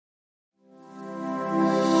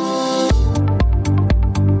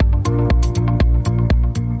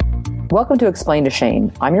Welcome to Explain to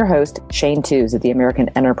Shane. I'm your host, Shane Tews at the American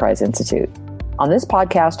Enterprise Institute. On this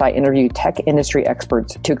podcast, I interview tech industry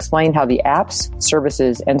experts to explain how the apps,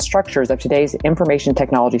 services, and structures of today's information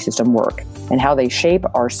technology system work and how they shape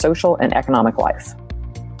our social and economic life.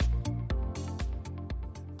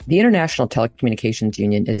 The International Telecommunications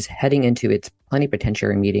Union is heading into its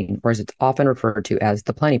plenipotentiary meeting, or as it's often referred to as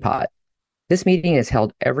the Plenipot. This meeting is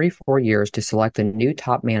held every 4 years to select the new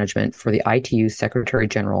top management for the ITU Secretary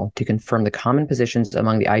General to confirm the common positions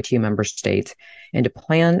among the ITU member states and to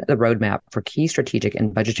plan the roadmap for key strategic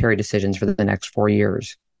and budgetary decisions for the next 4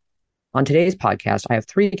 years. On today's podcast, I have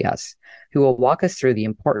 3 guests who will walk us through the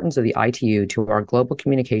importance of the ITU to our global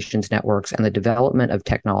communications networks and the development of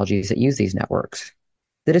technologies that use these networks.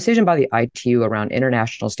 The decision by the ITU around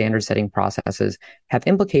international standard-setting processes have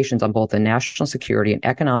implications on both the national security and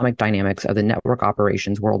economic dynamics of the network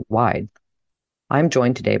operations worldwide. I'm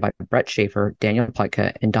joined today by Brett Schaefer, Daniel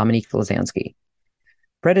Pletka, and Dominique Lazansky.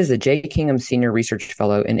 Brett is the J. Kingham Senior Research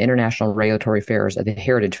Fellow in International Regulatory Affairs at the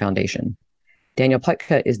Heritage Foundation. Daniel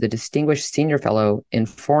Pletka is the Distinguished Senior Fellow in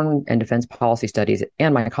Foreign and Defense Policy Studies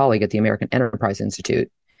and my colleague at the American Enterprise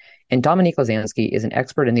Institute. And Dominique Lazansky is an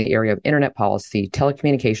expert in the area of internet policy,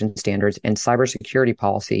 telecommunications standards, and cybersecurity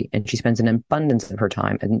policy, and she spends an abundance of her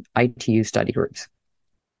time in ITU study groups.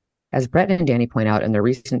 As Brett and Danny point out in their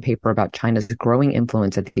recent paper about China's growing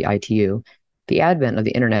influence at the ITU, the advent of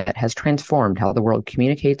the internet has transformed how the world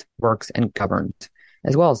communicates, works, and governs,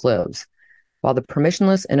 as well as lives. While the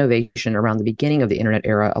permissionless innovation around the beginning of the internet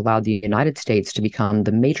era allowed the United States to become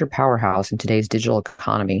the major powerhouse in today's digital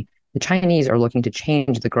economy, the Chinese are looking to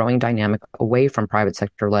change the growing dynamic away from private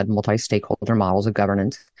sector-led multi-stakeholder models of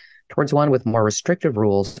governance towards one with more restrictive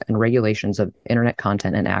rules and regulations of internet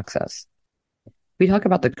content and access. We talk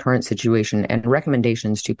about the current situation and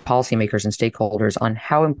recommendations to policymakers and stakeholders on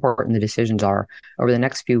how important the decisions are over the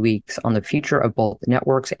next few weeks on the future of both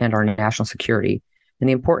networks and our national security, and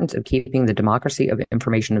the importance of keeping the democracy of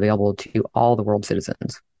information available to all the world's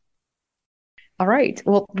citizens. All right.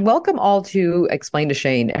 Well, welcome all to Explain to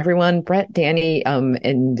Shane. Everyone, Brett, Danny,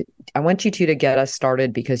 and I want you two to get us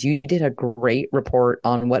started because you did a great report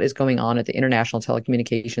on what is going on at the International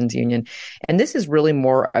Telecommunications Union. And this is really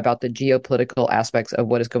more about the geopolitical aspects of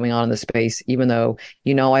what is going on in the space, even though,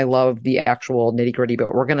 I love the actual nitty gritty,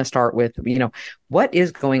 but we're going to start with, what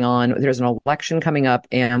is going on? There's an election coming up,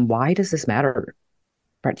 and why does this matter?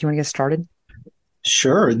 Brett, do you want to get started?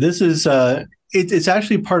 Sure. This is it's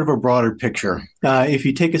actually part of a broader picture. If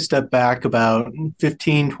you take a step back about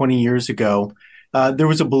 15, 20 years ago, there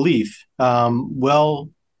was a belief,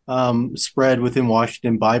 spread within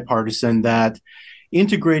Washington, bipartisan, that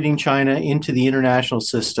integrating China into the international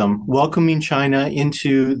system, welcoming China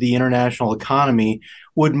into the international economy,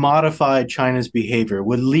 would modify China's behavior,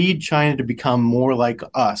 would lead China to become more like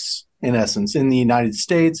us, in essence, in the United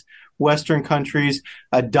States, Western countries,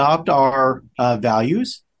 adopt our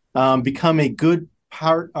values, become a good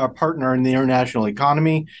partner in the international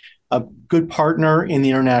economy, a good partner in the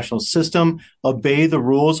international system, obey the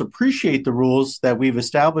rules, appreciate the rules that we've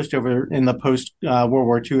established over in the post-World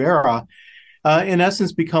War II era, in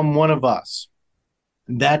essence, become one of us.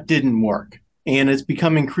 That didn't work. And it's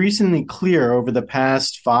become increasingly clear over the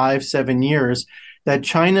past 5-7 years that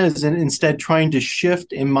China is instead trying to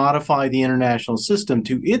shift and modify the international system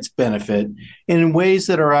to its benefit in ways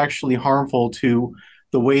that are actually harmful to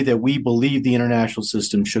the way that we believe the international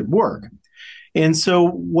system should work. And so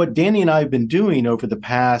what Danny and I have been doing over the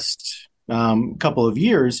past couple of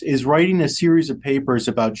years is writing a series of papers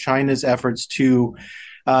about China's efforts to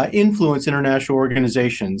influence international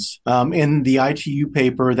organizations. And the ITU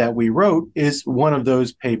paper that we wrote is one of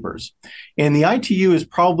those papers. And the ITU is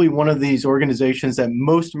probably one of these organizations that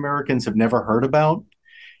most Americans have never heard about.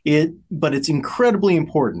 But it's incredibly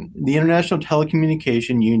important. The International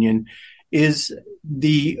Telecommunication Union is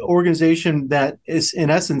the organization that is,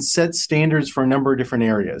 in essence, sets standards for a number of different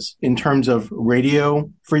areas in terms of radio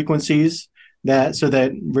frequencies, so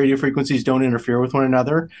that radio frequencies don't interfere with one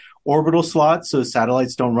another, orbital slots so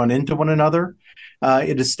satellites don't run into one another.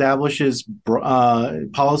 It establishes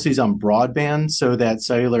policies on broadband so that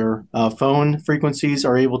cellular phone frequencies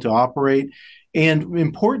are able to operate. And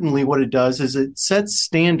importantly, what it does is it sets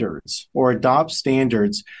standards or adopts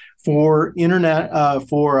standards for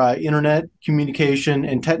internet communication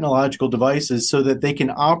and technological devices so that they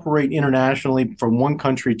can operate internationally from one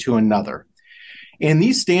country to another. And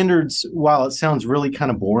these standards, while it sounds really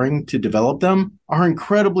kind of boring to develop them, are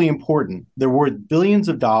incredibly important. They're worth billions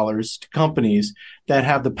of dollars to companies that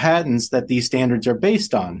have the patents that these standards are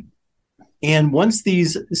based on. And once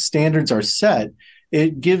these standards are set,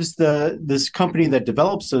 it gives this company that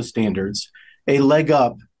develops those standards a leg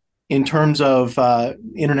up in terms of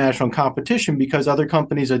international competition, because other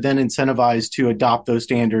companies are then incentivized to adopt those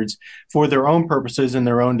standards for their own purposes and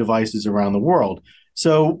their own devices around the world.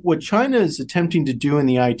 So what China is attempting to do in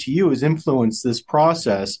the ITU is influence this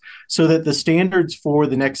process so that the standards for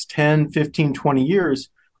the next 10, 15, 20 years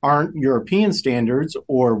aren't European standards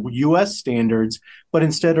or US standards, but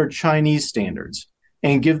instead are Chinese standards,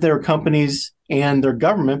 and give their companies and their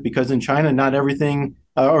government, because in China, not everything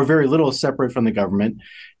or very little is separate from the government,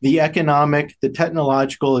 the economic, the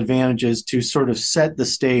technological advantages to sort of set the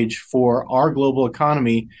stage for our global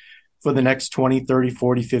economy for the next 20, 30,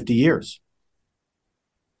 40, 50 years.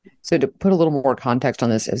 So to put a little more context on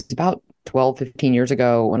this, it's about 12, 15 years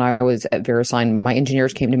ago when I was at VeriSign, my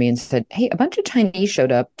engineers came to me and said, hey, a bunch of Chinese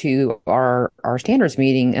showed up to our standards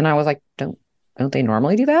meeting. And I was like, don't they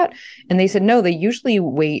normally do that? And they said, no, they usually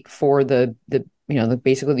wait for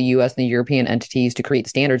basically the US and the European entities to create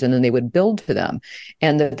standards, and then they would build to them.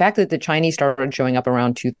 And the fact that the Chinese started showing up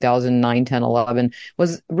around 2009, 10, 11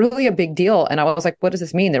 was really a big deal. And I was like, what does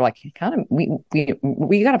this mean? They're like, we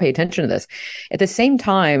got to pay attention to this. At the same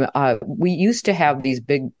time, we used to have these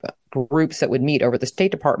big groups that would meet over the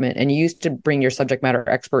State Department, and you used to bring your subject matter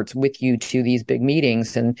experts with you to these big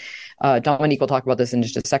meetings. And Dominique will talk about this in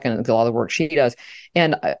just a second, because a lot of the work she does.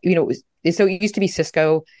 And, so it used to be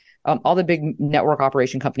Cisco. All the big network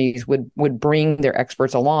operation companies would bring their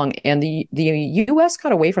experts along, and the U.S.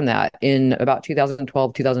 got away from that in about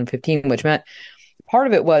 2012, 2015, which meant part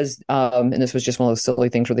of it was, and this was just one of those silly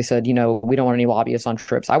things where they said, we don't want any lobbyists on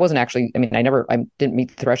trips. I wasn't actually, I didn't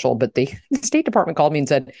meet the threshold, but the State Department called me and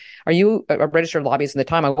said, are you a registered lobbyist? At the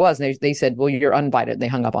time I was, and they said, well, you're uninvited. And they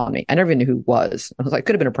hung up on me. I never even knew who was. I was like,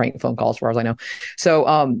 could have been a prank phone call as far as I know.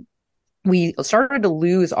 So we started to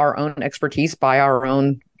lose our own expertise by our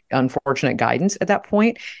own unfortunate guidance at that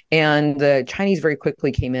point, and the Chinese very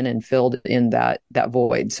quickly came in and filled in that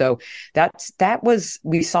void. So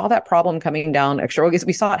we saw that problem coming down. Actually, I guess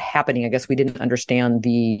we saw it happening. I guess we didn't understand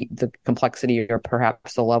the complexity or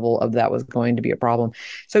perhaps the level of that was going to be a problem.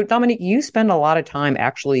 So Dominique, you spend a lot of time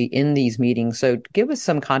actually in these meetings. So give us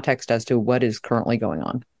some context as to what is currently going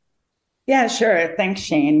on. Yeah, sure. Thanks,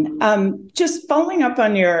 Shane. Just following up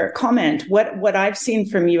on your comment, what I've seen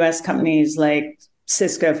from U.S. companies like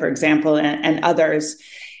Cisco, for example, and others,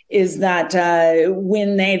 is that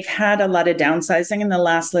when they've had a lot of downsizing in the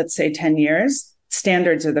last, let's say, 10 years,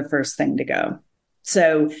 standards are the first thing to go.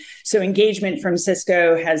 So engagement from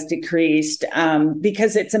Cisco has decreased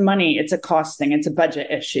because it's a cost thing, it's a budget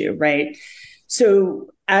issue, right?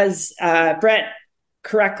 So as Brett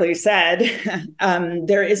correctly said,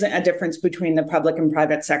 there isn't a difference between the public and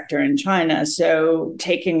private sector in China. So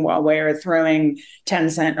taking Huawei or throwing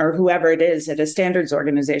Tencent or whoever it is at a standards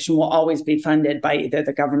organization will always be funded by either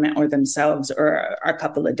the government or themselves, or a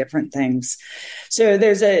couple of different things. So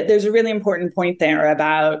there's a really important point there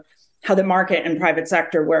about how the market and private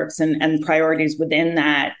sector works and priorities within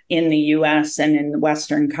that in the US and in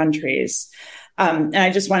Western countries. And I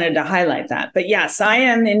just wanted to highlight that. But yes, I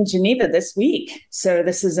am in Geneva this week, so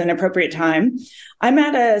this is an appropriate time. I'm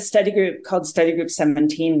at a study group called Study Group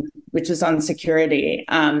 17, which is on security.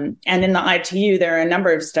 And in the ITU, there are a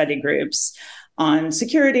number of study groups on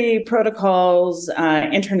security, protocols,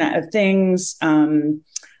 Internet of Things,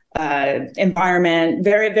 environment,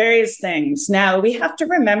 various things. Now, we have to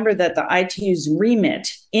remember that the ITU's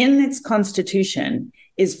remit in its constitution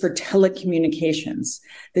is for telecommunications.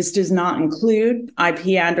 This does not include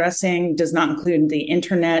IP addressing, does not include the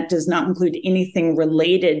internet, does not include anything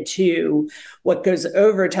related to what goes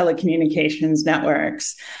over telecommunications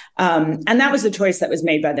networks. And that was a choice that was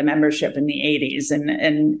made by the membership in the 80s.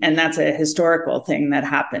 And that's a historical thing that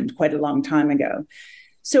happened quite a long time ago.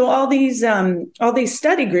 So all these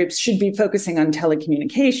study groups should be focusing on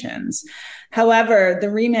telecommunications. However,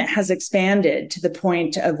 the remit has expanded to the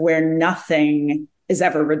point of where nothing is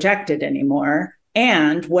ever rejected anymore.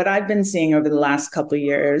 And what I've been seeing over the last couple of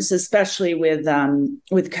years, especially with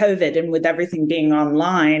COVID and with everything being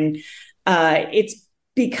online, it's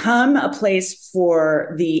become a place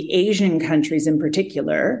for the Asian countries in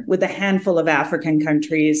particular, with a handful of African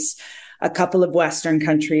countries, a couple of Western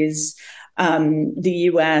countries, the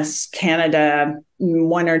US, Canada,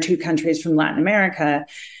 one or two countries from Latin America,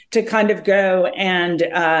 to kind of go and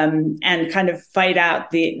kind of fight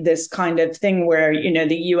out this kind of thing where,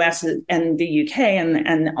 the US and the UK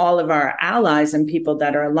and all of our allies and people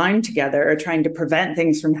that are aligned together are trying to prevent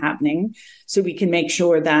things from happening. So we can make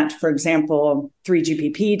sure that, for example,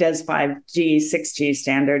 3GPP does 5G, 6G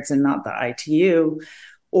standards and not the ITU,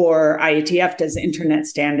 or IETF does internet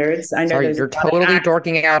standards. I know Sorry, there's you're totally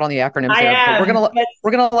dorking out on the acronyms there, but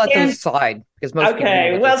we're gonna let those slide because most people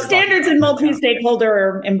know well, standards in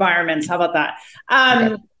multi-stakeholder environments. How about that?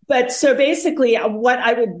 Okay. But so basically, what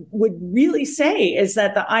I would really say is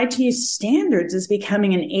that the IT standards is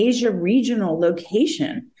becoming an Asia regional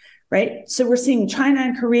location, right? So we're seeing China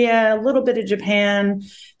and Korea, a little bit of Japan,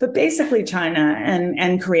 but basically China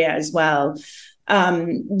and Korea as well,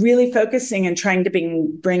 really focusing and trying to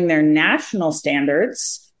bring their national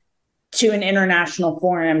standards to an international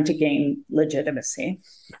forum to gain legitimacy.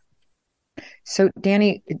 So,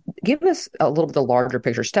 Danny, give us a little bit of the larger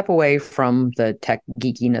picture. Step away from the tech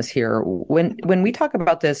geekiness here. When we talk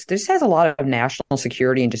about this has a lot of national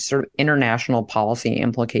security and just sort of international policy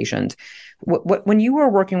implications. When you were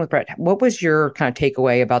working with Brett, what was your kind of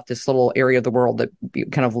takeaway about this little area of the world that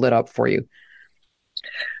kind of lit up for you?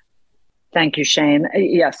 Thank you, Shane.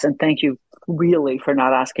 Yes, and thank you really for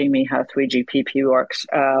not asking me how 3GPP works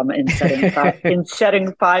in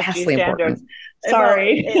setting 5G standards.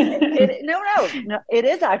 Sorry. No, it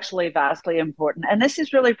is actually vastly important. And this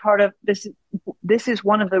is really part of this. This is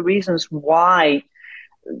one of the reasons why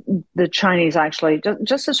the Chinese actually,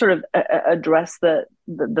 just to sort of address the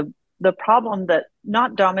problem that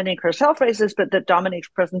not Dominique herself raises, but that Dominique's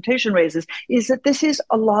presentation raises, is that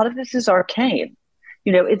a lot of this is arcane.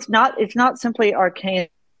 You know, it's not simply arcane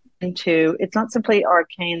to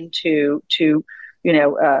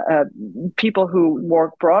people who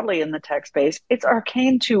work broadly in the tech space. It's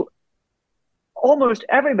arcane to almost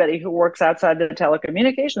everybody who works outside the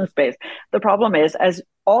telecommunications space. The problem is, as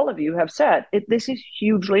all of you have said, this is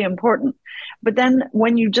hugely important. But then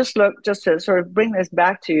when you just to sort of bring this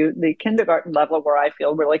back to the kindergarten level where I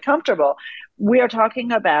feel really comfortable, we are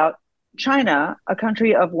talking about China, a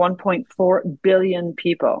country of 1.4 billion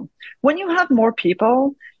people. When you have more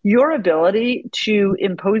people, your ability to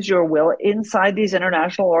impose your will inside these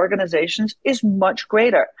international organizations is much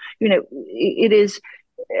greater. You know, it is,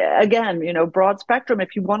 again, broad spectrum.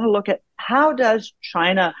 If you want to look at how does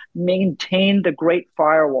China maintain the Great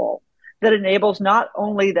Firewall that enables not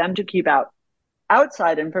only them to keep out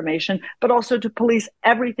outside information, but also to police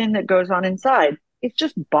everything that goes on inside, it's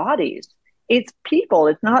just bodies. It's people.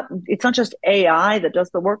 It's not just AI that does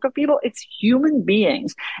the work of people. It's human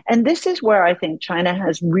beings. And this is where I think China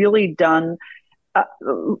has really done,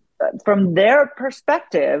 from their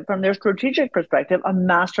perspective, from their strategic perspective, a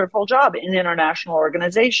masterful job in international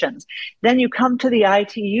organizations. Then you come to the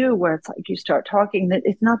ITU, where it's like you start talking that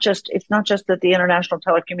it's not just that the International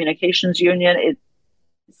Telecommunications Union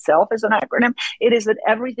itself is an acronym. It is that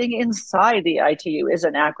everything inside the ITU is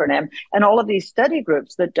an acronym. And all of these study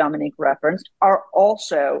groups that Dominique referenced are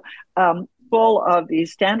also full of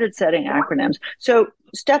these standard setting acronyms. So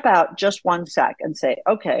step out just one sec and say,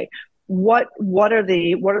 okay, what are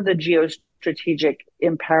the geostrategic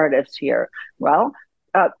imperatives here? Well,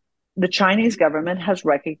 the Chinese government has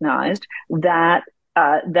recognized that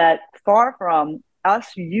far from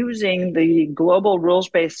us using the global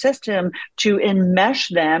rules-based system to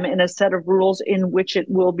enmesh them in a set of rules in which it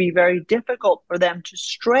will be very difficult for them to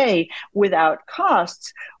stray without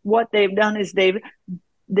costs, what they've done is they've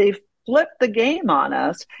flipped the game on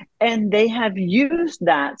us, and they have used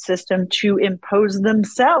that system to impose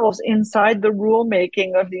themselves inside the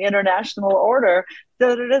rulemaking of the international order, so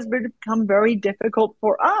that it has become very difficult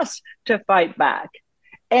for us to fight back.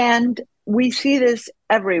 And we see this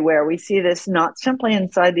everywhere. We see this not simply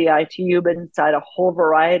inside the ITU, but inside a whole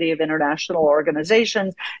variety of international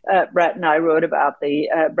organizations. Brett and I wrote about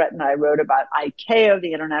ICAO,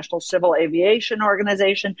 the International Civil Aviation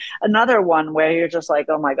Organization, another one where you're just like,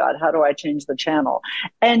 oh my God, how do I change the channel?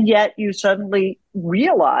 And yet you suddenly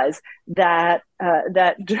realize that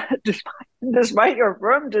despite your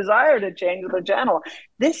firm desire to change the channel,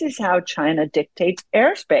 this is how China dictates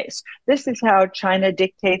airspace. This is how China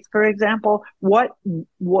dictates, for example, where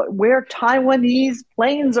Taiwanese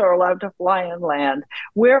planes are allowed to fly and land,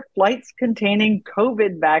 where flights containing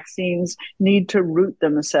COVID vaccines need to route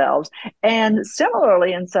themselves. And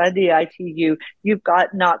similarly, inside the ITU, you've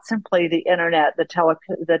got not simply the internet, the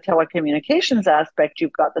telecommunications aspect,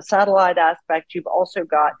 you've got the satellite aspect, you've also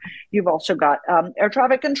got air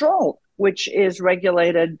traffic control, which is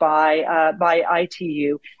regulated by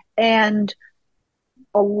ITU. And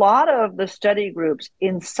a lot of the study groups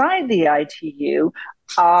inside the ITU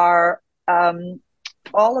are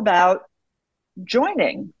all about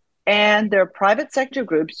joining. And they're private sector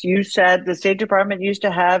groups. You said the State Department used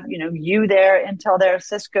to have, you there, Intel there,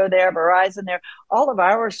 Cisco there, Verizon there, all of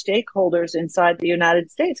our stakeholders inside the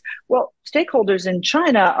United States. Well, stakeholders in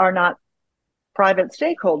China are not private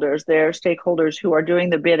stakeholders. They're stakeholders who are doing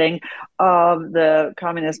the bidding of the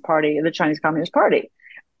Communist Party, the Chinese Communist Party.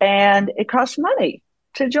 And it costs money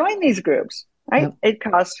to join these groups, right? Yep. It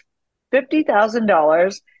costs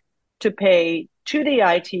 $50,000 to pay to the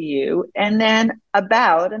ITU, and then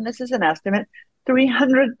about, and this is an estimate,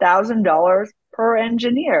 $300,000 per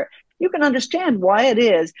engineer. You can understand why it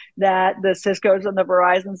is that the Ciscos and the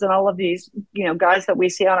Verizons and all of these, guys that we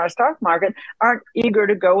see on our stock market aren't eager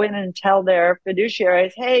to go in and tell their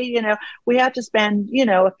fiduciaries, hey, we have to spend,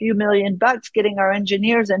 a few $1 million getting our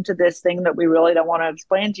engineers into this thing that we really don't want to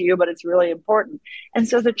explain to you, but it's really important. And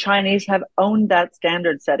so the Chinese have owned that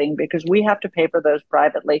standard setting because we have to pay for those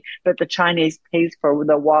privately, but the Chinese pays for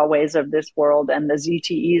the Huawei's of this world and the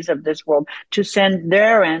ZTEs of this world to send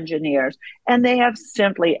their engineers. And they have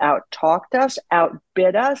simply out-talked us,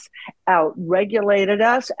 outbid us, out-regulated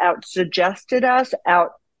us, out-suggested us,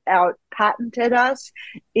 out-patented us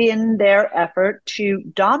in their effort to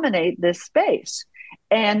dominate this space.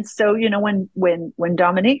 And so, when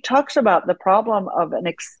Dominique talks about the problem of an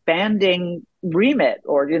expanding remit,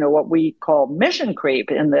 or what we call mission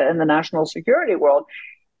creep in the national security world,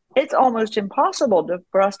 it's almost impossible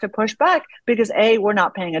for us to push back because A, we're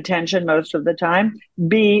not paying attention most of the time.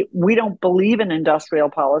 B, we don't believe in industrial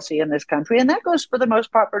policy in this country. And that goes for the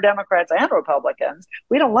most part for Democrats and Republicans.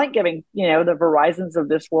 We don't like giving, the Verizons of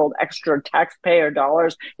this world extra taxpayer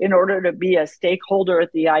dollars in order to be a stakeholder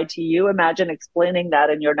at the ITU. Imagine explaining that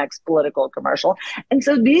in your next political commercial. And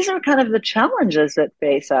so these are kind of the challenges that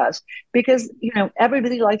face us because,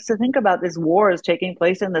 everybody likes to think about this war as taking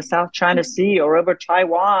place in the South China Sea or over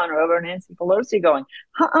Taiwan or over Nancy Pelosi going,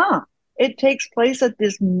 it takes place at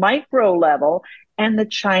this micro level, and the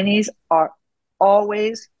Chinese are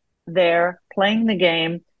always there playing the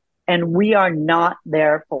game, and we are not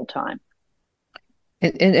there full time.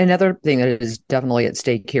 And another thing that is definitely at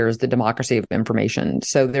stake here is the democracy of information.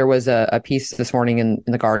 So there was a piece this morning in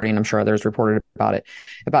The Guardian, I'm sure others reported about it,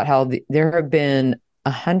 about how there have been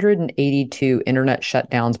 182 internet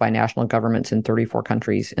shutdowns by national governments in 34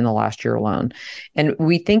 countries in the last year alone. And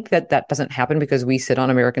we think that doesn't happen because we sit on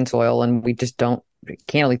American soil and we just can't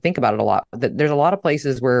really think about it a lot. There's a lot of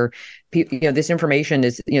places where this information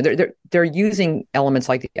is, they're using elements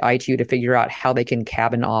like the ITU to figure out how they can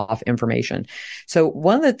cabin off information. So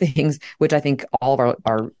one of the things which I think all of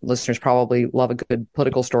our listeners probably love a good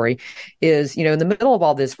political story is, in the middle of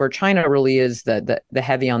all this, where China really is the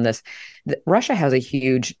heavy on this, Russia has a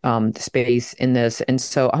huge space in this. And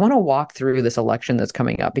so I want to walk through this election that's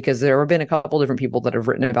coming up because there have been a couple different people that have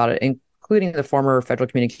written about it, including the former Federal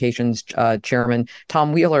Communications Chairman,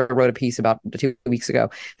 Tom Wheeler, wrote a piece about 2 weeks ago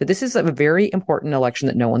that this is a very important election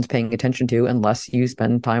that no one's paying attention to unless you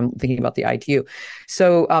spend time thinking about the ITU.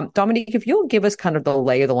 So, Dominique, if you'll give us kind of the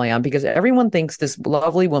lay of the land, because everyone thinks this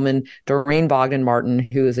lovely woman, Doreen Bogdan-Martin,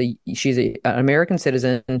 she's an American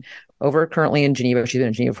citizen over currently in Geneva. She's been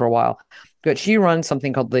in Geneva for a while. But she runs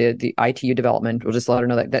something called the ITU development. We'll just let her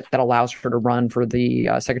know that allows her to run for the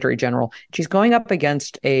Secretary General. She's going up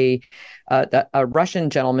against a Russian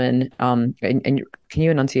gentleman. And can you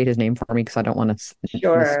enunciate his name for me? Because I don't want to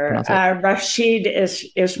mispronounce it. Rashid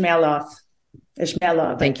Ismailov.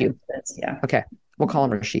 Thank you. Yeah. Okay. We'll call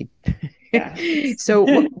him Rashid. Yeah.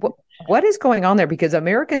 So what is going on there? Because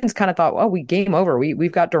Americans kind of thought, we game over.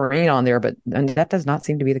 We've got Doreen on there, and that does not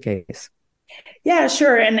seem to be the case. Yeah,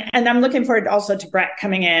 sure. And I'm looking forward also to Brett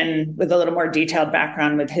coming in with a little more detailed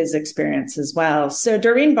background with his experience as well. So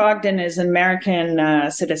Doreen Bogdan is an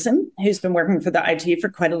American citizen who's been working for the ITU for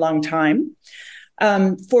quite a long time.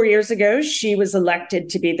 4 years ago, she was elected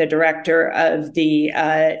to be the director of the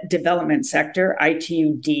development sector,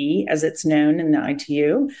 ITU-D, as it's known in the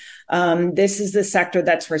ITU. This is the sector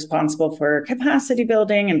that's responsible for capacity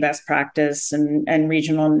building and best practice and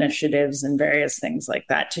regional initiatives and various things like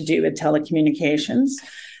that to do with telecommunications.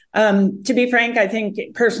 To be frank, I think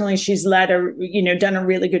personally she's done a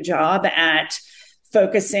really good job at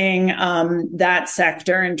focusing that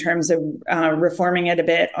sector in terms of reforming it a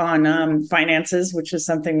bit on finances, which is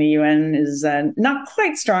something the UN is not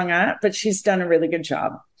quite strong at, but she's done a really good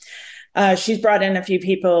job. She's brought in a few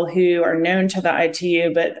people who are known to the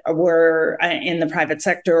ITU, but were in the private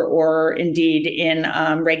sector or indeed in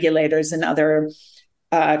regulators in other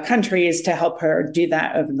countries to help her do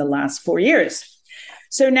that over the last 4 years.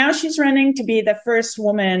 So now she's running to be the first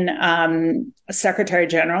woman Secretary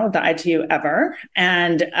General of the ITU ever.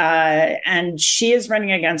 And she is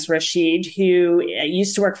running against Rashid, who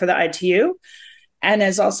used to work for the ITU and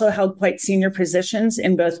has also held quite senior positions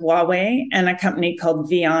in both Huawei and a company called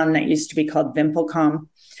VEON that used to be called VimpelCom.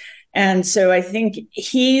 And so I think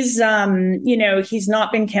he's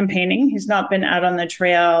not been campaigning. He's not been out on the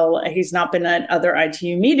trail. He's not been at other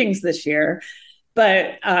ITU meetings this year.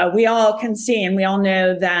 But we all can see and we all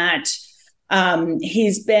know that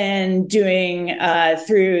he's been doing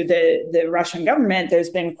through the Russian government. There's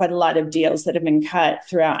been quite a lot of deals that have been cut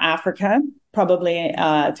throughout Africa, probably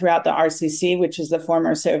throughout the RCC, which is the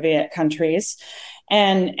former Soviet countries,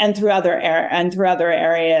 and through other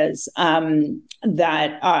areas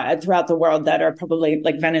that throughout the world that are probably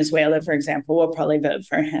like Venezuela, for example, will probably vote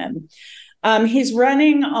for him. He's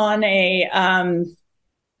running on a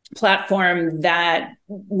platform that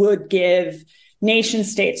would give nation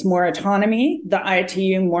states more autonomy, the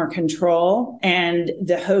ITU more control, and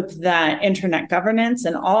the hope that internet governance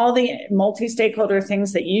and all the multi-stakeholder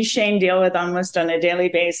things that you, Shane, deal with almost on a daily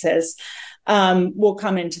basis will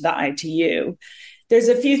come into the ITU. There's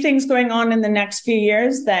a few things going on in the next few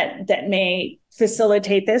years that may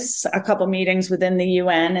facilitate this, a couple meetings within the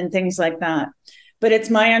UN and things like that. But it's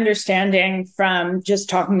my understanding from just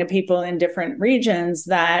talking to people in different regions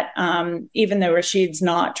that even though Rashid's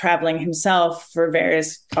not traveling himself for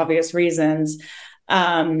various obvious reasons,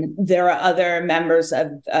 there are other members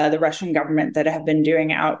of the Russian government that have been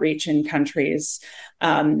doing outreach in countries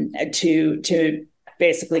to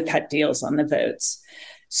basically cut deals on the votes.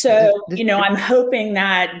 So, I'm hoping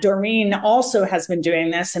that Doreen also has been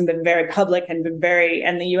doing this and been very public and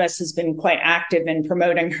and the U.S. has been quite active in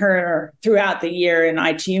promoting her throughout the year in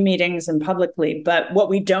ITU meetings and publicly. But what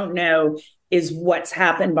we don't know is what's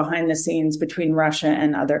happened behind the scenes between Russia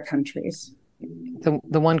and other countries.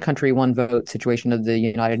 The one country, one vote situation of the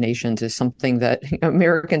United Nations is something that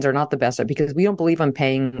Americans are not the best at because we don't believe in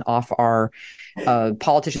paying off our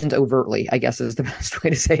politicians overtly, I guess is the best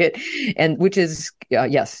way to say it. And which is,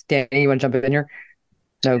 yes, Danny, you want to jump in here?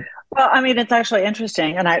 No. Well, I mean, it's actually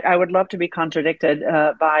interesting, and I would love to be contradicted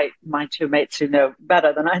by my two mates who know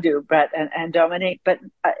better than I do, Brett and Dominique. But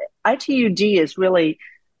ITUD is really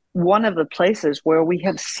one of the places where we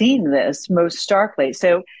have seen this most starkly.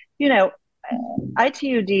 So,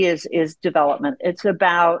 ITUD is development. It's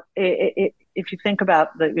about, if you think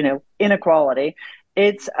about the, inequality,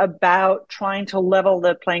 it's about trying to level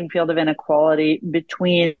the playing field of inequality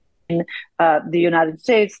between the United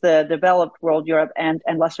States, the developed world, Europe, and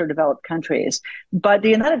lesser developed countries. But the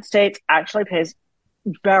United States actually pays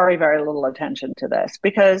very, very little attention to this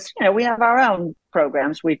because, we have our own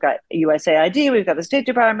programs. We've got USAID, we've got the State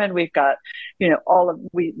Department, we've got, we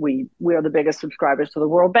are the biggest subscribers to the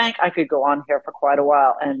World Bank. I could go on here for quite a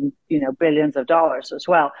while and, billions of dollars as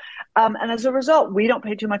well. And as a result, we don't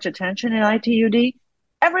pay too much attention in ITUD.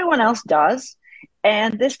 Everyone else does.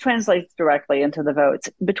 And this translates directly into the votes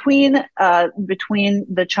between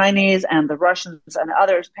the Chinese and the Russians and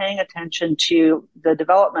others paying attention to the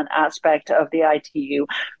development aspect of the ITU,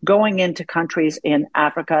 going into countries in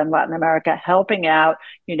Africa and Latin America, helping out.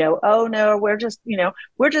 Oh no, we're just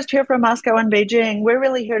here from Moscow and Beijing. We're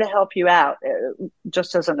really here to help you out.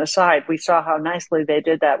 Just as an aside, we saw how nicely they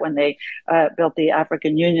did that when they built the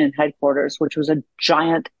African Union headquarters, which was a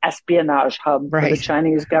giant espionage hub for the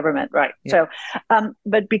Chinese government. Right. Yeah. So,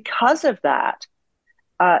 but because of that,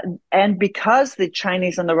 and because the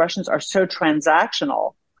Chinese and the Russians are so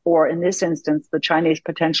transactional, or in this instance, the Chinese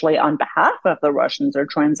potentially on behalf of the Russians are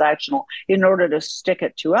transactional in order to stick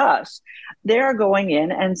it to us, they're going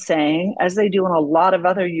in and saying, as they do in a lot of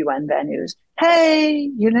other UN venues, hey,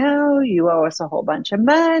 you owe us a whole bunch of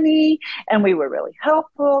money and we were really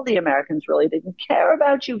helpful. The Americans really didn't care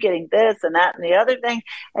about you getting this and that and the other thing.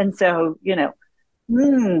 And so,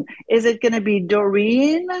 is it going to be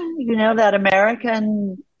Doreen, that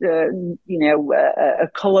American, a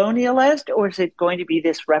colonialist, or is it going to be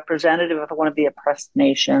this representative of one of the oppressed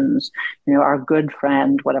nations, our good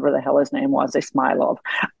friend, whatever the hell his name was, Ismailov.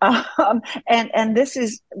 And this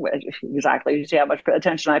is exactly, you see how much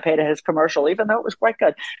attention I pay to his commercial, even though it was quite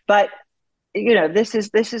good. But this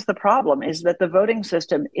is the problem, is that the voting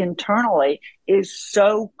system internally is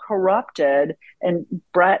so corrupted. And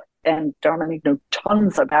Brett and Dominique know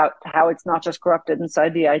tons about how it's not just corrupted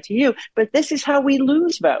inside the ITU, but this is how we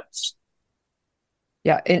lose votes.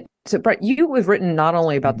 Yeah. And so, Brett, you have written not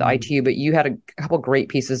only about the ITU, but you had a couple great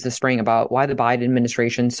pieces this spring about why the Biden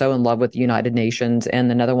administration is so in love with the United Nations,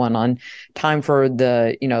 and another one on time for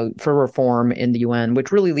for reform in the UN,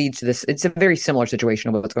 which really leads to this. It's a very similar situation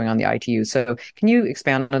of what's going on in the ITU. So can you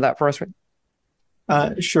expand on that for us?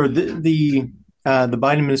 Sure. The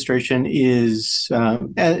Biden administration is,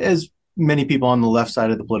 as many people on the left side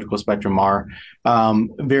of the political spectrum are,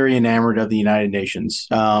 very enamored of the United Nations,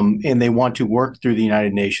 and they want to work through the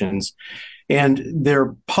United Nations And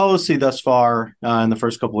their policy thus far in the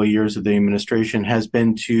first couple of years of the administration has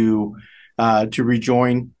been to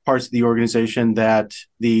rejoin parts of the organization that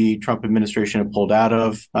the Trump administration had pulled out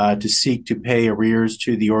of, to seek to pay arrears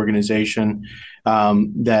to the organization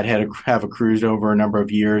that have accrued over a number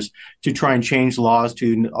of years, to try and change laws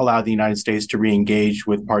to allow the United States to re-engage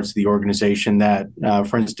with parts of the organization that,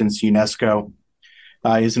 for instance, UNESCO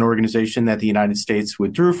is an organization that the United States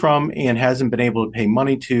withdrew from and hasn't been able to pay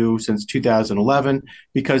money to since 2011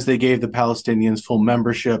 because they gave the Palestinians full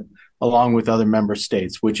membership along with other member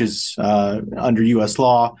states, which is under U.S.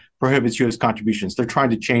 law, prohibits U.S. contributions. They're trying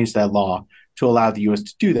to change that law to allow the U.S.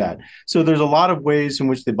 to do that. So there's a lot of ways in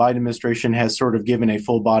which the Biden administration has sort of given a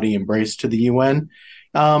full body embrace to the UN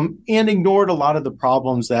and ignored a lot of the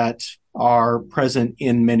problems that are present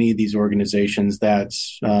in many of these organizations that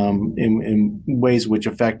in ways which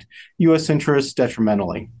affect U.S. interests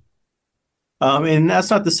detrimentally. And that's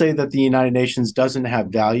not to say that the United Nations doesn't have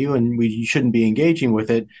value and we shouldn't be engaging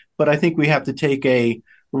with it, but I think we have to take a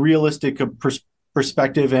realistic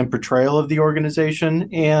perspective and portrayal of the organization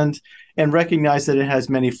and recognize that it has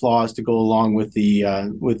many flaws to go along with the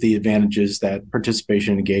advantages that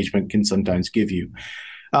participation and engagement can sometimes give you.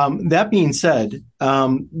 That being said,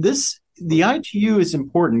 the ITU is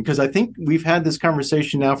important because I think we've had this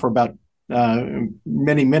conversation now for about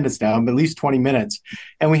many minutes now, at least 20 minutes.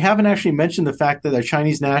 And we haven't actually mentioned the fact that a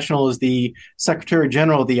Chinese national is the Secretary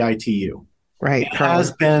General of the ITU. Right. He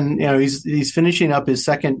has been, he's finishing up his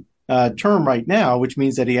second term right now, which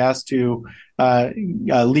means that he has to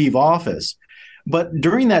leave office. But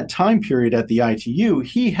during that time period at the ITU,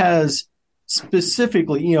 he has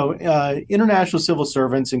specifically, international civil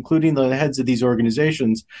servants, including the heads of these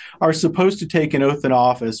organizations, are supposed to take an oath in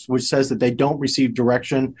office, which says that they don't receive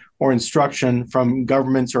direction or instruction from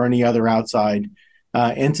governments or any other outside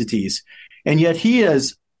entities. And yet he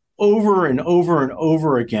has over and over and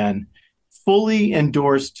over again fully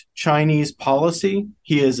endorsed Chinese policy.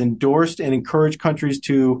 He has endorsed and encouraged countries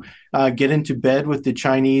to get into bed with the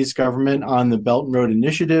Chinese government on the Belt and Road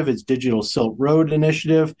Initiative, its Digital Silk Road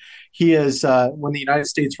Initiative. He has, when the United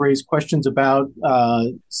States raised questions about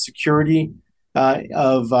security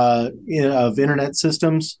of internet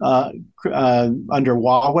systems under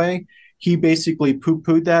Huawei, he basically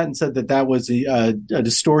poo-pooed that and said that that was a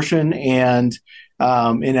distortion and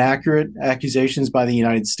inaccurate accusations by the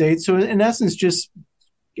United States. So in essence, just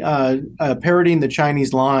parroting the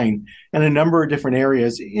Chinese line in a number of different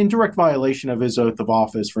areas in direct violation of his oath of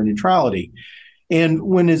office for neutrality. And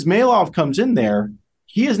when Ismailov comes in there,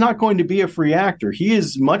 he is not going to be a free actor. He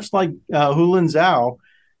is much like Hu Linzhao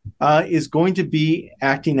is going to be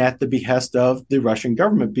acting at the behest of the Russian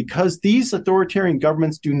government because these authoritarian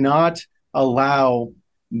governments do not allow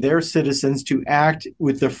their citizens to act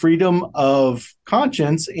with the freedom of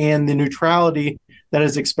conscience and the neutrality that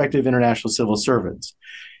is expected of international civil servants.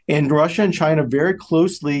 And Russia and China very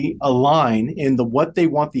closely align in what they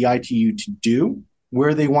want the ITU to do,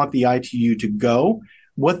 where they want the ITU to go,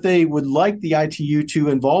 what they would like the ITU to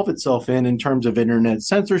involve itself in terms of internet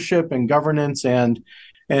censorship and governance and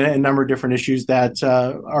a number of different issues that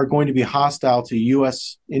are going to be hostile to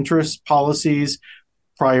U.S. interests, policies,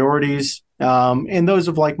 priorities, and those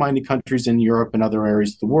of like-minded countries in Europe and other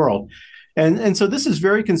areas of the world. And so this is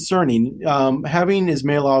very concerning. Having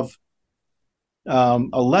Ismailov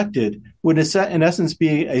elected would, in essence,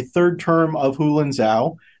 be a third term of Hu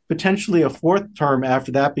Linzhao, potentially a fourth term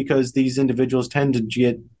after that, because these individuals tend to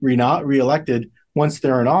get reelected once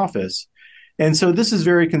they're in office. And so this is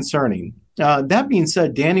very concerning. That being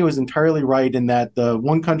said, Danny was entirely right in that the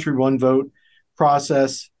one country, one vote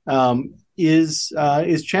process is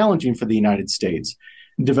challenging for the United States.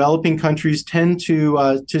 Developing countries tend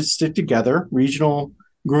to stick together. Regional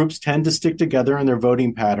groups tend to stick together in their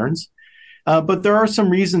voting patterns. But there are some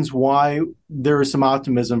reasons why there is some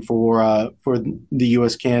optimism for the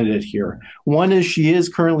U.S. candidate here. One is she is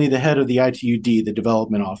currently the head of the ITUD, the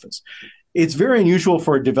Development Office. It's very unusual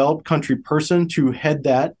for a developed country person to head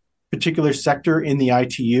that particular sector in the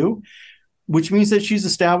ITU, which means that she's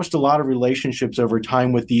established a lot of relationships over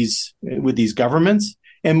time with these governments,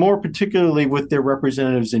 and more particularly with their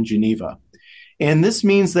representatives in Geneva. And this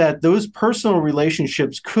means that those personal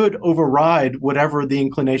relationships could override whatever the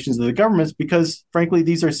inclinations of the governments, because frankly,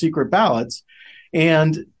 these are secret ballots.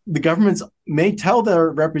 And the governments may tell their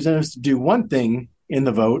representatives to do one thing in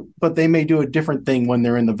the vote, but they may do a different thing when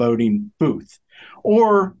they're in the voting booth.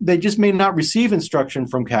 Or they just may not receive instruction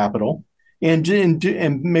from Capitol and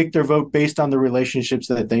make their vote based on the relationships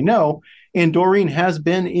that they know. And Doreen has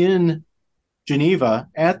been in Geneva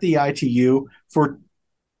at the ITU for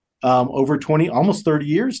over 20, almost 30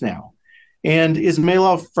 years now. And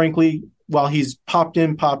Ismailov, frankly, while he's popped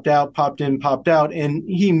in, popped out, popped in, popped out, and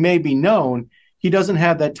he may be known, he doesn't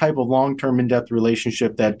have that type of long-term in-depth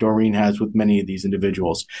relationship that Doreen has with many of these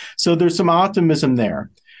individuals. So there's some optimism there.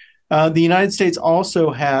 The United States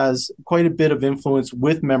also has quite a bit of influence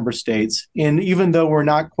with member states. And even though we're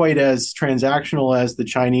not quite as transactional as the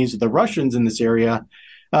Chinese or the Russians in this area,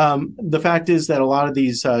 the fact is that a lot of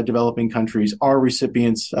these developing countries are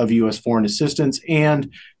recipients of U.S. foreign assistance,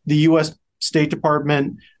 and the U.S. State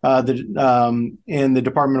Department and the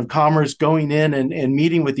Department of Commerce going in and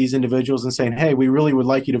meeting with these individuals and saying, hey, we really would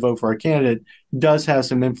like you to vote for our candidate, does have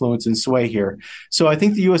some influence and sway here. So I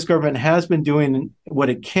think the U.S. government has been doing what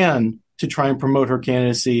it can to try and promote her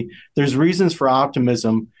candidacy. There's reasons for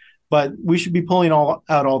optimism, but we should be pulling out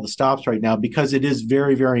all the stops right now, because it is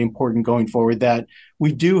very, very important going forward that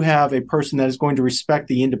we do have a person that is going to respect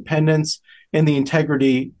the independence and the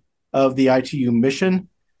integrity of the ITU mission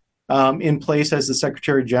in place as the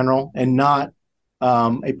Secretary General, and not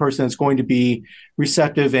a person that's going to be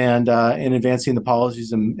receptive and advancing the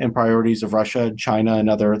policies and priorities of Russia, China, and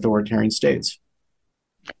other authoritarian states.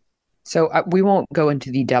 So we won't go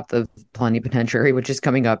into the depth of plenipotentiary, which is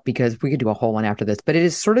coming up, because we could do a whole one after this. But it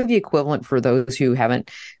is sort of the equivalent for those who haven't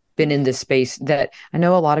been in this space, that I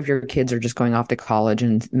know a lot of your kids are just going off to college,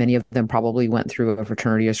 and many of them probably went through a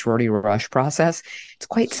fraternity or sorority rush process. It's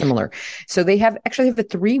quite similar. So they actually have a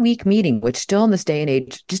 3-week meeting, which still in this day and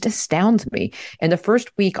age just astounds me. And the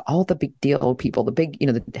first week, all the big deal people, the big,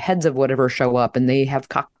 the heads of whatever show up, and they have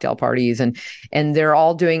cocktail parties, and they're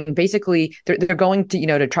all doing, basically they're going to,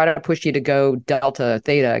 to try to push you to go Delta,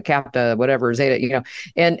 Theta, Kappa, whatever, Zeta,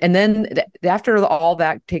 and then after all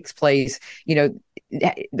that takes place,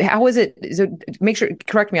 how is it? So make sure,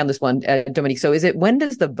 correct me on this one, Dominique. So when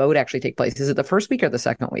does the vote actually take place? Is it the first week or the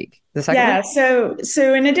second week? The second week?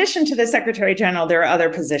 So in addition to the Secretary General, there are other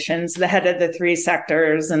positions, the head of the 3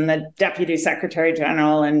 sectors and the Deputy Secretary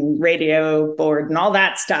General and radio board and all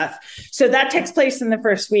that stuff. So that takes place in the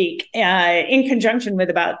first week in conjunction with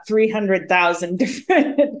about 300,000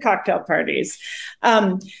 different cocktail parties.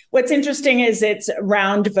 What's interesting is it's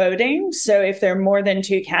round voting. So if there are more than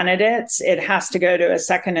 2 candidates, it has to go to a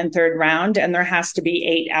second and third round, and there has to be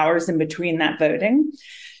 8 hours in between that voting.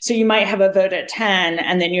 So you might have a vote at 10,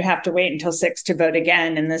 and then you have to wait until 6 to vote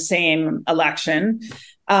again in the same election.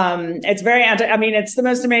 It's it's the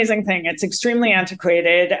most amazing thing. It's extremely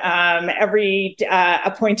antiquated. Every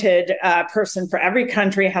appointed person for every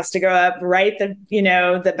country has to go up, write the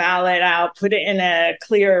ballot out, put it in a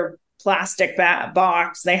clear plastic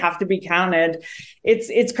box. They have to be counted.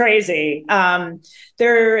 It's crazy.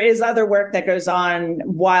 There is other work that goes on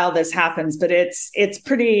while this happens, but it's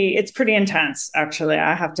pretty intense, actually,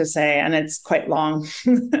 I have to say, and it's quite long.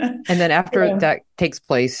 And then after that takes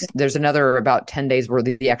place, there's another about 10 days where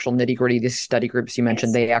the actual nitty gritty, these study groups you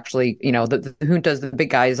mentioned, they actually, the juntas, the big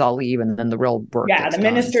guys all leave, and then the real work. Yeah, the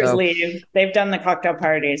ministers leave. They've done the cocktail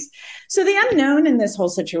parties. So the unknown in this whole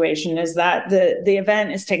situation is that the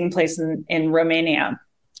event is taking place in Romania.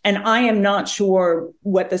 And I am not sure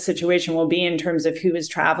what the situation will be in terms of who is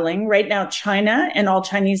traveling. Right now, China and all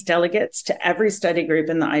Chinese delegates to every study group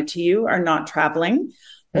in the ITU are not traveling.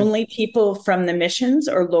 Only people from the missions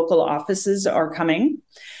or local offices are coming.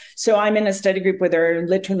 So I'm in a study group where there are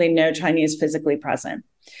literally no Chinese physically present.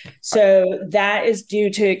 So that is due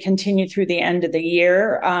to continue through the end of the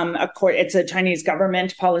year. It's a Chinese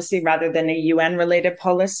government policy rather than a UN-related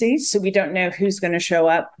policy. So we don't know who's going to show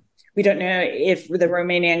up. We don't know if the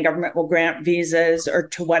Romanian government will grant visas, or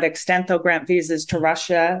to what extent they'll grant visas to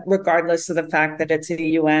Russia, regardless of the fact that it's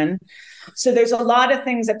the UN. So there's a lot of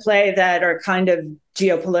things at play that are kind of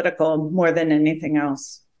geopolitical more than anything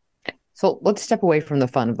else. So let's step away from the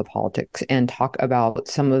fun of the politics and talk about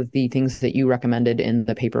some of the things that you recommended in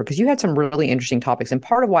the paper, because you had some really interesting topics. And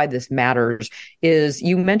part of why this matters is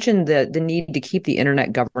you mentioned the need to keep the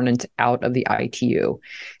internet governance out of the ITU.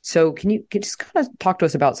 So can you just kind of talk to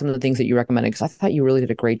us about some of the things that you recommended? Because I thought you really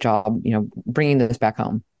did a great job, bringing this back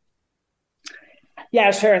home.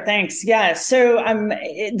 Yeah, sure. Thanks. Yeah. So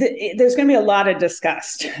there's going to be a lot of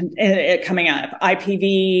discussed coming up.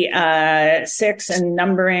 IPv6 and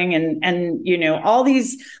numbering and all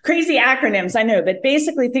these crazy acronyms, I know, but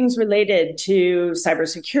basically things related to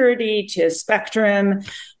cybersecurity, to spectrum.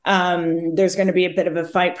 There's going to be a bit of a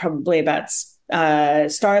fight probably about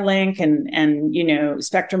Starlink and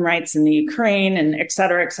spectrum rights in the Ukraine and et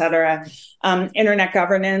cetera, internet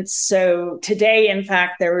governance. So today, in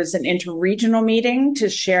fact, there was an interregional meeting to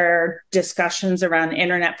share discussions around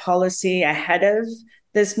internet policy ahead of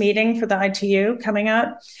this meeting for the ITU coming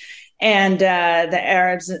up. And the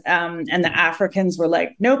Arabs and the Africans were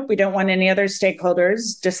like, nope, we don't want any other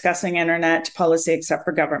stakeholders discussing internet policy except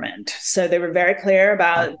for government. So they were very clear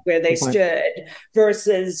about where they stood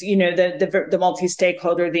versus, the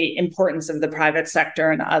multi-stakeholder, the importance of the private sector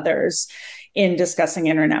and others in discussing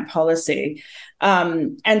internet policy.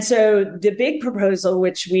 And so the big proposal,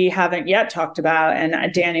 which we haven't yet talked about,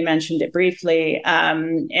 and Danny mentioned it briefly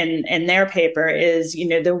in their paper, is,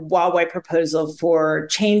 the Huawei proposal for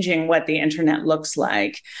changing what the internet looks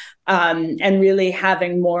like, and really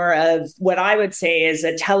having more of what I would say is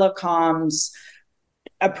a telecoms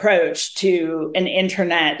approach to an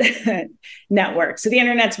internet network. So the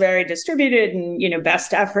internet's very distributed and,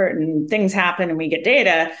 best effort and things happen and we get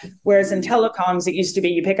data. Whereas in telecoms, it used to be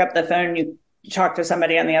you pick up the phone, you talk to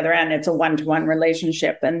somebody on the other end, it's a one-to-one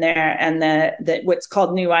relationship. And the what's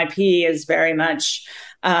called new IP is very much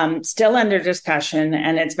still under discussion.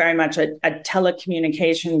 And it's very much a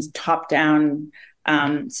telecommunications top-down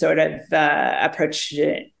sort of approach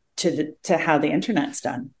to how the internet's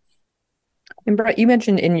done. And Brett, you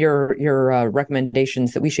mentioned in your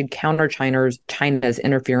recommendations that we should counter China's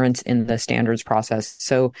interference in the standards process.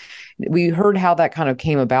 So we heard how that kind of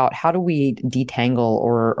came about. How do we detangle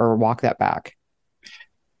or walk that back?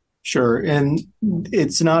 Sure. And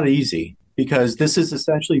it's not easy because this is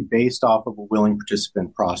essentially based off of a willing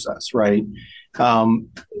participant process, right?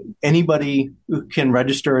 Anybody who can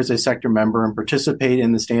register as a sector member and participate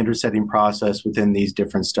in the standard setting process within these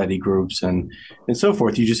different study groups and so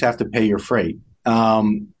forth. You just have to pay your freight.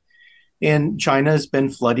 And China has been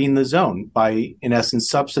flooding the zone by, in essence,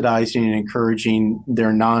 subsidizing and encouraging their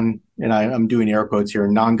I'm doing air quotes here,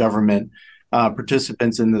 non-government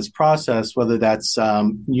participants in this process, whether that's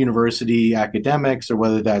university academics or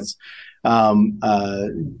whether that's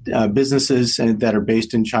businesses that are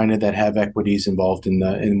based in China that have equities involved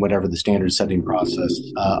in whatever the standard setting process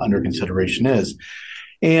under consideration is.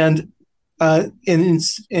 And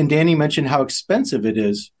Danny mentioned how expensive it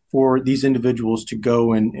is for these individuals to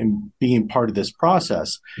go and being part of this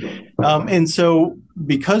process. And so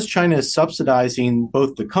because China is subsidizing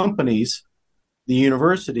both the companies, the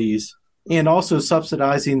universities, and also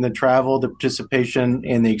subsidizing the travel, the participation,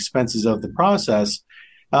 and the expenses of the process,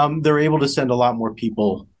 they're able to send a lot more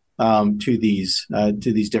people to these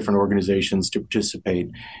different organizations to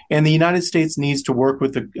participate. And the United States needs to work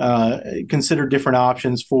with consider different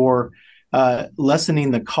options for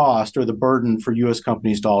lessening the cost or the burden for U.S.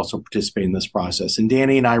 companies to also participate in this process. And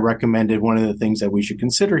Danny and I recommended one of the things that we should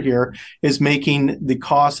consider here is making the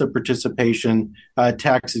cost of participation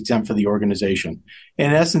tax exempt for the organization.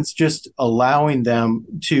 In essence, just allowing them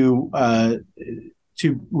to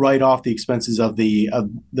write off the expenses of the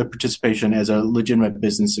participation as a legitimate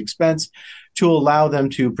business expense, to allow them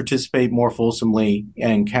to participate more fulsomely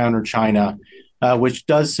and counter China, which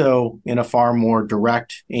does so in a far more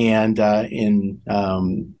direct and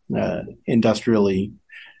industrially.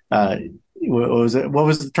 What was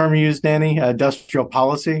the term you used, Danny? Industrial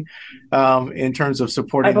policy, in terms of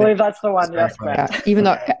supporting. I believe that's the one. Yes, even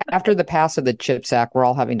though after the pass of the CHIPS Act, we're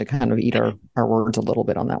all having to kind of eat our words a little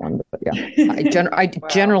bit on that one. But yeah, I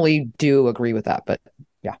generally do agree with that. But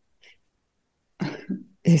yeah.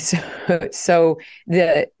 So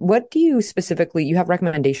what do you specifically, you have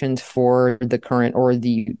recommendations for the current or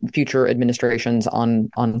the future administrations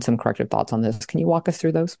on some corrective thoughts on this. Can you walk us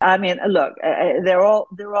through those? I mean, look, they're all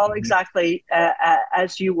exactly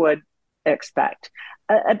as you would expect.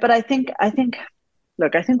 But I think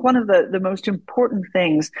one of the most important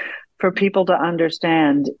things for people to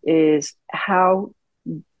understand is how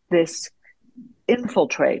this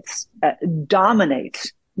infiltrates,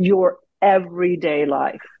 dominates your everyday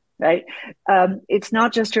life, right? It's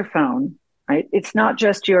not just your phone, right? It's not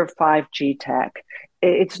just your 5G tech.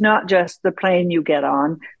 It's not just the plane you get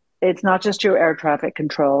on. It's not just your air traffic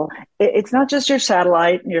control. It's not just your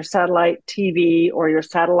satellite TV or your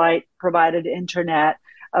satellite provided internet,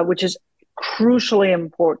 which is crucially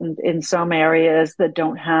important in some areas that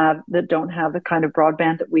don't have the kind of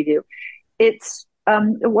broadband that we do. It's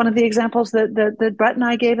one of the examples that Brett and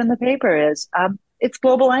I gave in the paper is it's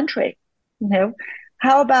global entry.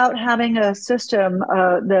 How about having a system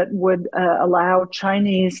that would allow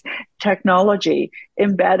Chinese technology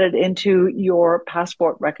embedded into your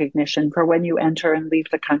passport recognition for when you enter and leave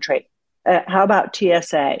the country? How about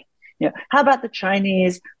TSA? How about the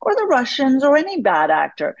Chinese or the Russians or any bad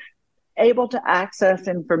actor able to access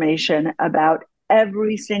information about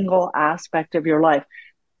every single aspect of your life?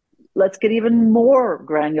 Let's get even more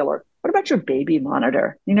granular. What about your baby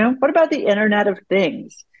monitor? What about the Internet of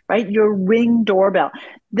Things? Right? Your Ring doorbell.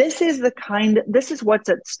 This is what's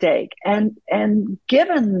at stake. And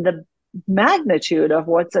given magnitude of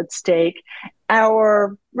what's at stake,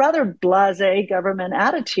 our rather blasé government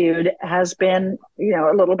attitude has been,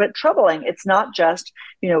 a little bit troubling. It's not just,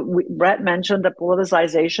 Brett mentioned the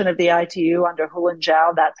politicization of the ITU under Hu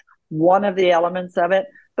Jintao. That's one of the elements of it,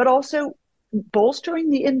 but also bolstering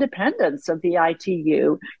the independence of the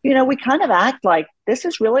ITU. We kind of act like this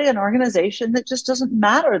is really an organization that just doesn't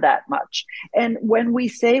matter that much. And when we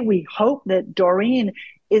say we hope that Doreen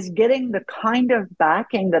is getting the kind of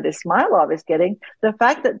backing that Ismailov is getting, the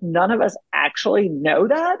fact that none of us actually know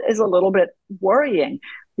that is a little bit worrying.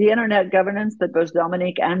 The internet governance that both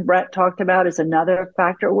Dominique and Brett talked about is another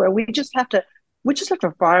factor where we just have to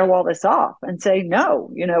firewall this off and say, no,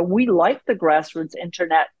 we like the grassroots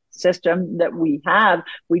internet system that we have.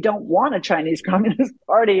 We don't want a Chinese Communist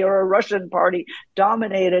Party or a Russian party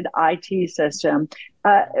dominated IT system.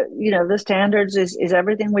 The standards is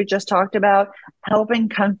everything we just talked about, helping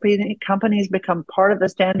companies become part of the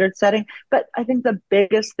standard setting. But I think the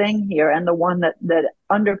biggest thing here, and the one that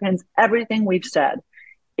underpins everything we've said,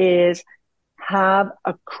 is have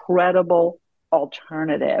a credible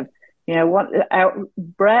alternative.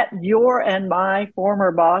 Brett, your and my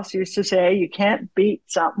former boss used to say, you can't beat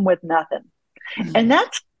something with nothing. And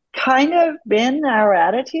that's kind of been our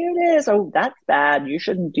attitude is, oh, that's bad. You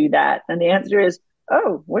shouldn't do that. And the answer is,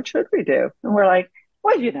 oh, what should we do? And we're like,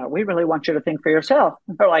 well, we really want you to think for yourself.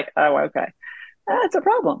 And we're like, oh, okay. That's a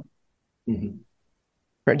problem. Mm-hmm.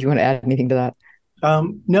 Brett, do you want to add anything to that?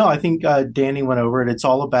 No, I think Danny went over it. It's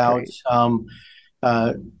all about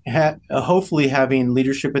hopefully having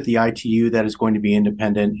leadership at the ITU that is going to be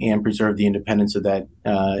independent and preserve the independence of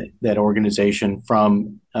that organization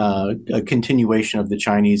from a continuation of the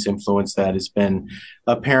Chinese influence that has been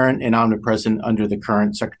apparent and omnipresent under the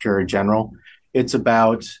current Secretary General. It's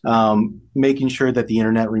about making sure that the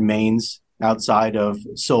internet remains outside of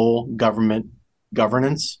sole government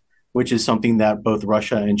governance, which is something that both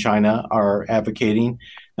Russia and China are advocating.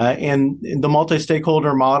 And the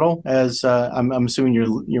multi-stakeholder model, as I'm assuming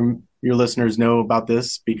your listeners know about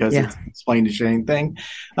this because it's explained to Shane thing,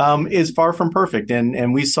 is far from perfect.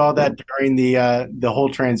 And we saw that during the whole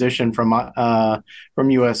transition from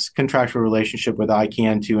U.S. contractual relationship with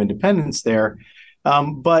ICANN to independence there.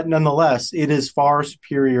 But nonetheless, it is far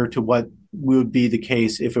superior to what would be the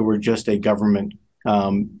case if it were just a government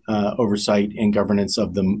oversight and governance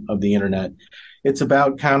of the internet. It's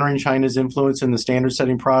about countering China's influence in the standard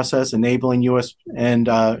setting process, enabling U.S. and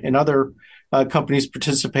other companies'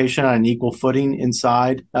 participation on an equal footing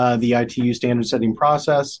inside the ITU standard setting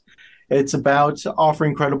process. It's about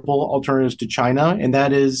offering credible alternatives to China, and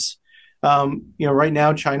that is, right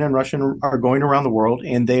now China and Russia are going around the world,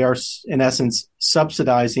 and they are in essence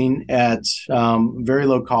subsidizing at very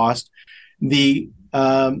low cost the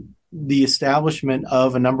establishment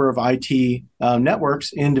of a number of IT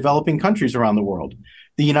networks in developing countries around the world.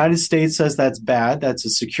 The United States says that's bad, that's a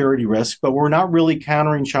security risk, but we're not really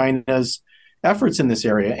countering China's efforts in this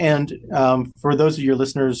area. And for those of your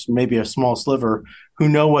listeners, maybe a small sliver, who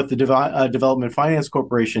know what the Development Finance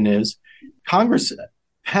Corporation is, Congress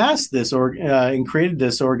passed this and created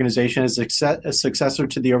this organization as a successor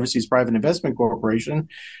to the Overseas Private Investment Corporation,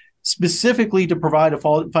 specifically to provide a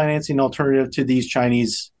financing alternative to these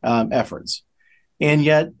Chinese efforts. And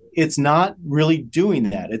yet it's not really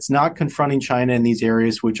doing that. It's not confronting China in these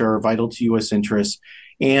areas which are vital to U.S. interests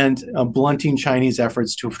and blunting Chinese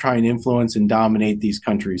efforts to try and influence and dominate these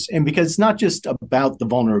countries. And because it's not just about the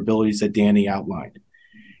vulnerabilities that Danny outlined,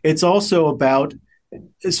 it's also about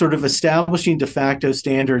sort of establishing de facto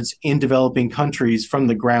standards in developing countries from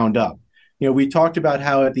the ground up. We talked about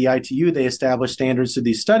how at the ITU they established standards to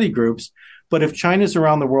these study groups, but if China's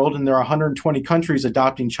around the world and there are 120 countries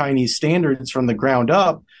adopting Chinese standards from the ground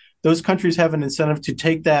up, those countries have an incentive to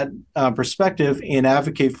take that perspective and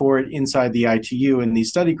advocate for it inside the ITU and these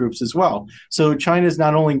study groups as well. So China is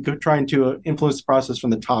not only trying to influence the process from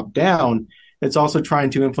the top down, it's also trying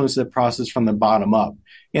to influence the process from the bottom up.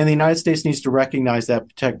 And the United States needs to recognize that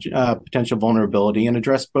potential vulnerability and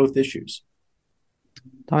address both issues.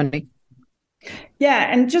 Dominique?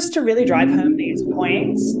 Yeah, and just to really drive home these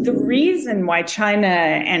points, the reason why China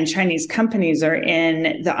and Chinese companies are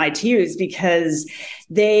in the ITU is because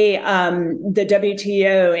the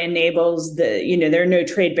WTO enables there are no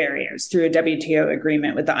trade barriers through a WTO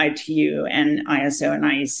agreement with the ITU and ISO and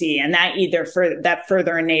IEC, and that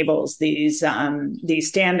further enables these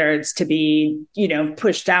standards to be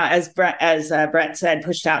pushed out, as Brett said,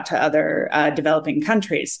 pushed out to other developing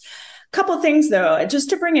countries. Couple things, though, just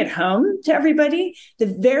to bring it home to everybody. The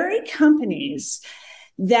very companies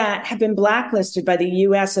that have been blacklisted by the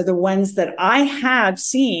U.S. are the ones that I have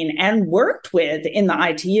seen and worked with in the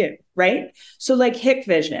ITU. right? So like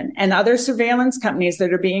Hikvision and other surveillance companies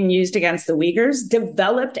that are being used against the Uyghurs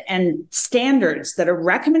developed and standards that are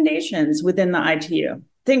recommendations within the ITU.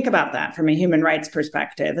 Think about that from a human rights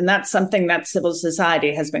perspective. And that's something that civil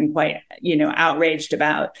society has been quite, outraged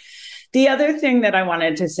about. The other thing that I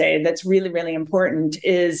wanted to say that's really, really important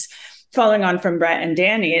is, following on from Brett and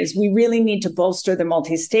Danny, is we really need to bolster the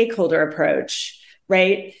multi-stakeholder approach,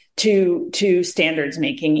 right, to standards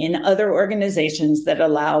making in other organizations that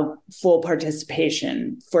allow full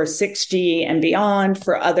participation for 6G and beyond,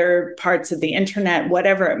 for other parts of the internet,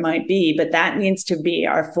 whatever it might be. But that needs to be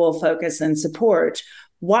our full focus and support,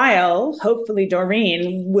 while hopefully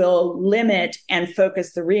Doreen will limit and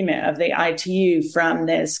focus the remit of the ITU from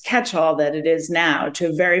this catch-all that it is now to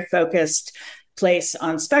a very focused place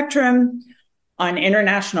on spectrum, on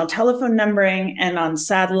international telephone numbering, and on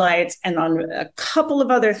satellites, and on a couple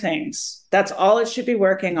of other things. That's all it should be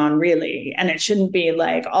working on, really. And it shouldn't be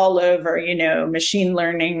like all over, machine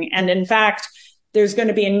learning. And in fact, there's going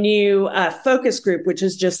to be a new focus group, which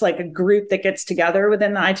is just like a group that gets together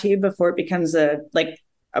within the ITU before it becomes a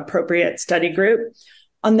appropriate study group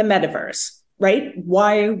on the metaverse, right?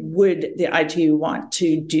 Why would the ITU want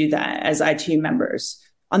to do that as ITU members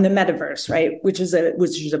on the metaverse, right? Which is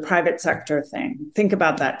a private sector thing. Think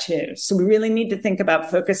about that too. So we really need to think about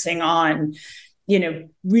focusing on,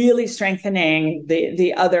 really strengthening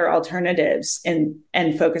the other alternatives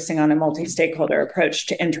and focusing on a multi-stakeholder approach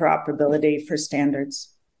to interoperability for standards.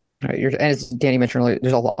 Right, and as Danny mentioned earlier,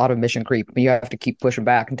 there's a lot of mission creep. You have to keep pushing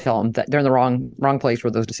back and tell them that they're in the wrong place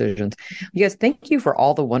for those decisions. You guys, thank you for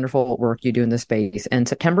all the wonderful work you do in this space. And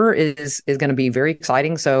September is going to be very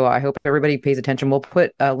exciting. So I hope everybody pays attention. We'll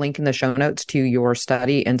put a link in the show notes to your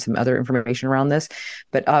study and some other information around this.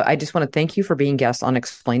 But I just want to thank you for being guests on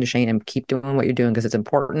Explain to Shane, and keep doing what you're doing, because it's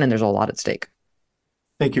important and there's a lot at stake.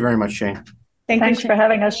 Thank you very much, Shane. Thanks for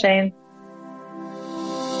having us, Shane.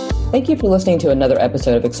 Thank you for listening to another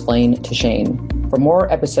episode of Explain to Shane. For more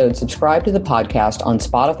episodes, subscribe to the podcast on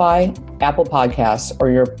Spotify, Apple Podcasts, or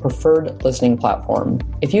your preferred listening platform.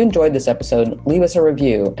 If you enjoyed this episode, leave us a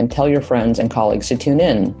review and tell your friends and colleagues to tune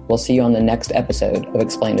in. We'll see you on the next episode of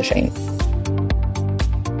Explain to Shane.